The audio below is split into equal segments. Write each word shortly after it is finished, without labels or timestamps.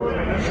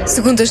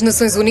Segundo as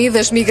Nações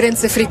Unidas,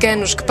 migrantes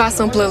africanos que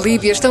passam pela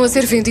Líbia estão a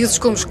ser vendidos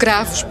como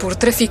escravos por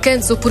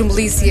traficantes ou por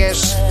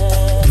milícias.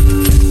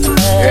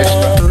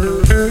 Esta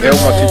é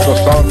uma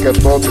situação que a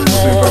todos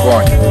nos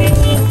envergonha.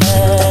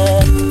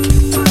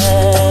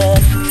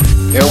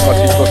 É uma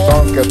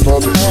situação que a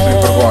todos nos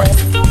envergonha.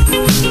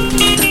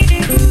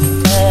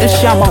 Eles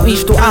chamam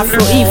isto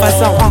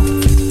afro-invasão,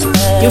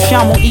 Eu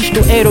chamo isto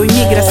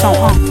euromigração,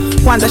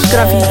 Quando a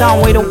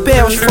escravidão,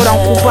 europeus foram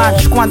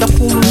culpados. Quando a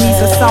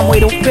colonização,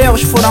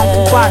 europeus foram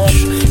culpados.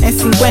 Em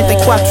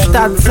 54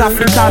 estados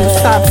africanos,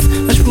 sabe-se,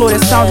 na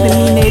exploração de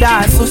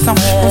minerais, ou são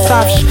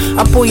responsáveis,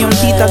 apoiam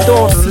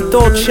ditadores e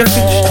todos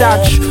chefes de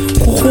estados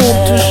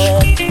corruptos.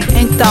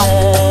 Então,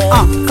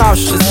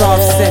 caos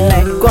resolve-se,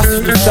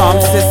 negócios dos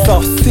homens, é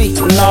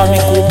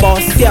socioeconómico, bom,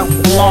 se é o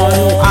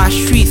colono,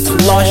 acho isso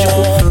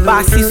lógico.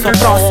 Passe isso ao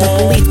próximo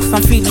político,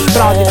 são filhos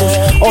pródigos.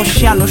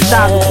 Oceano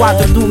Estado,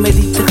 quadro do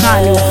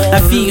Mediterrâneo,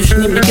 navios de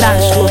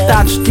imigrantes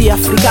lotados de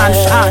africanos.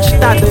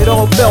 Estado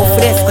europeu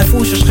oferece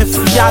refúgios,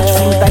 refugiados,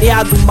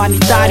 voluntariado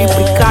humanitário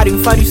precário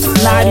em vários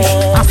cenários.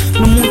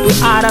 No mundo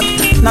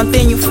árabe não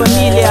tenho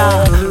família,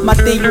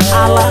 matei o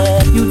Allah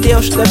e o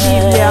Deus da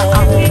Bíblia.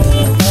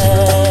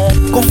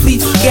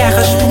 Conflitos,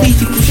 guerras,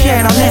 políticos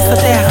geram nessa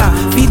terra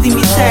vida e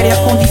miséria,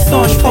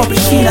 condições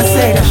pobres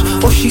financeiras.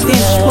 O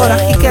Ocidente explora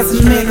riquezas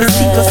no meio da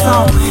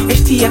situação.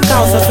 Esta é a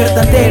causa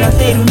verdadeira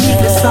da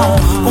imigração.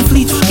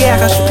 Conflitos,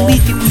 guerras,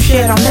 políticos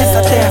geram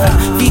nessa terra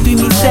vida e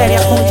miséria,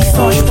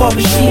 condições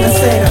pobres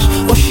financeiras.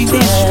 O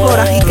Ocidente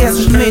explora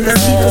riquezas no meio da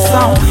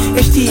situação.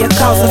 Esta é a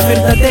causa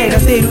verdadeira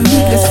da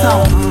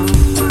imigração.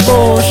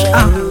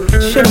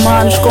 Seres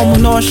humanos como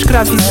nós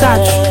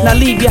escravizados. Na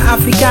Líbia,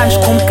 africanos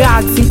com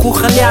gados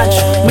encurralhados.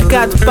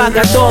 Mercado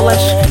paga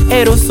dólares,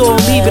 euros ou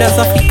libras.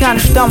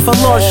 Africanos dão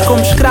valores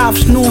como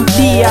escravos num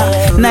dia.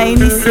 Na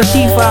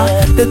iniciativa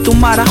de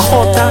tomar a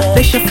rota,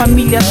 deixa a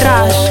família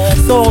atrás,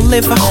 só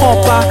leva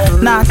roupa.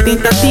 Na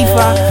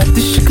tentativa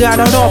de chegar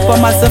à Europa,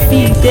 mas a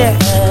vida é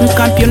um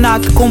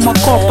campeonato com uma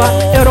Copa.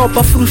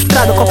 Europa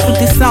frustrada com a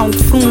proteção de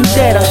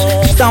fronteiras.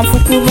 Questão vou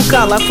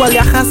colocá-la, qual é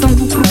a razão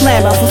do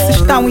problema? Vocês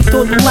estão em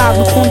todo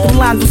lado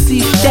controlando o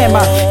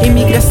sistema.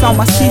 Imigração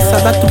maciça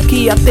da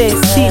Turquia até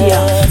a Síria.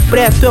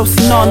 Preto é o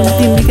sinônimo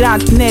de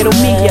imigrante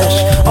neuromídias.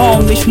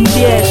 Homens,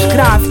 mulheres,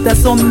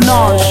 grávidas ou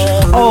menores.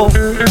 Oh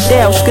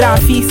Deus,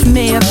 grave e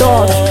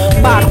semeadores.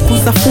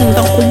 Barcos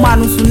afundam com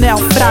manos o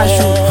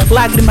naufrágio.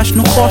 Lágrimas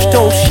no rosto é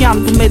o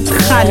oceano do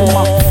Mediterrâneo.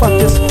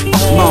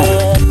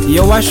 E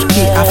eu acho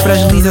que a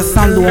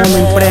fragilização do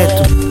homem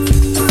preto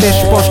ser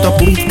exposto a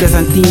políticas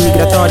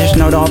anti-imigratórias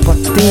na Europa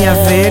tem a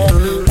ver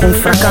com o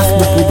fracasso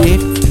do poder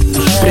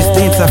dos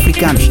presidentes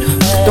africanos.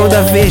 Que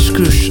toda vez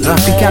que os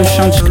africanos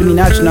são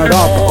discriminados na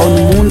Europa ou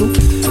no mundo,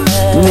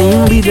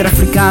 nenhum líder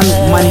africano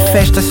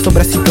manifesta-se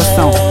sobre a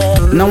situação.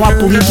 Não há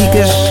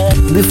políticas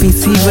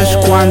defensivas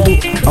quando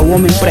ao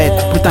homem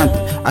preto. Portanto,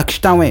 a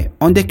questão é,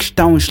 onde é que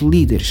estão os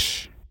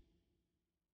líderes?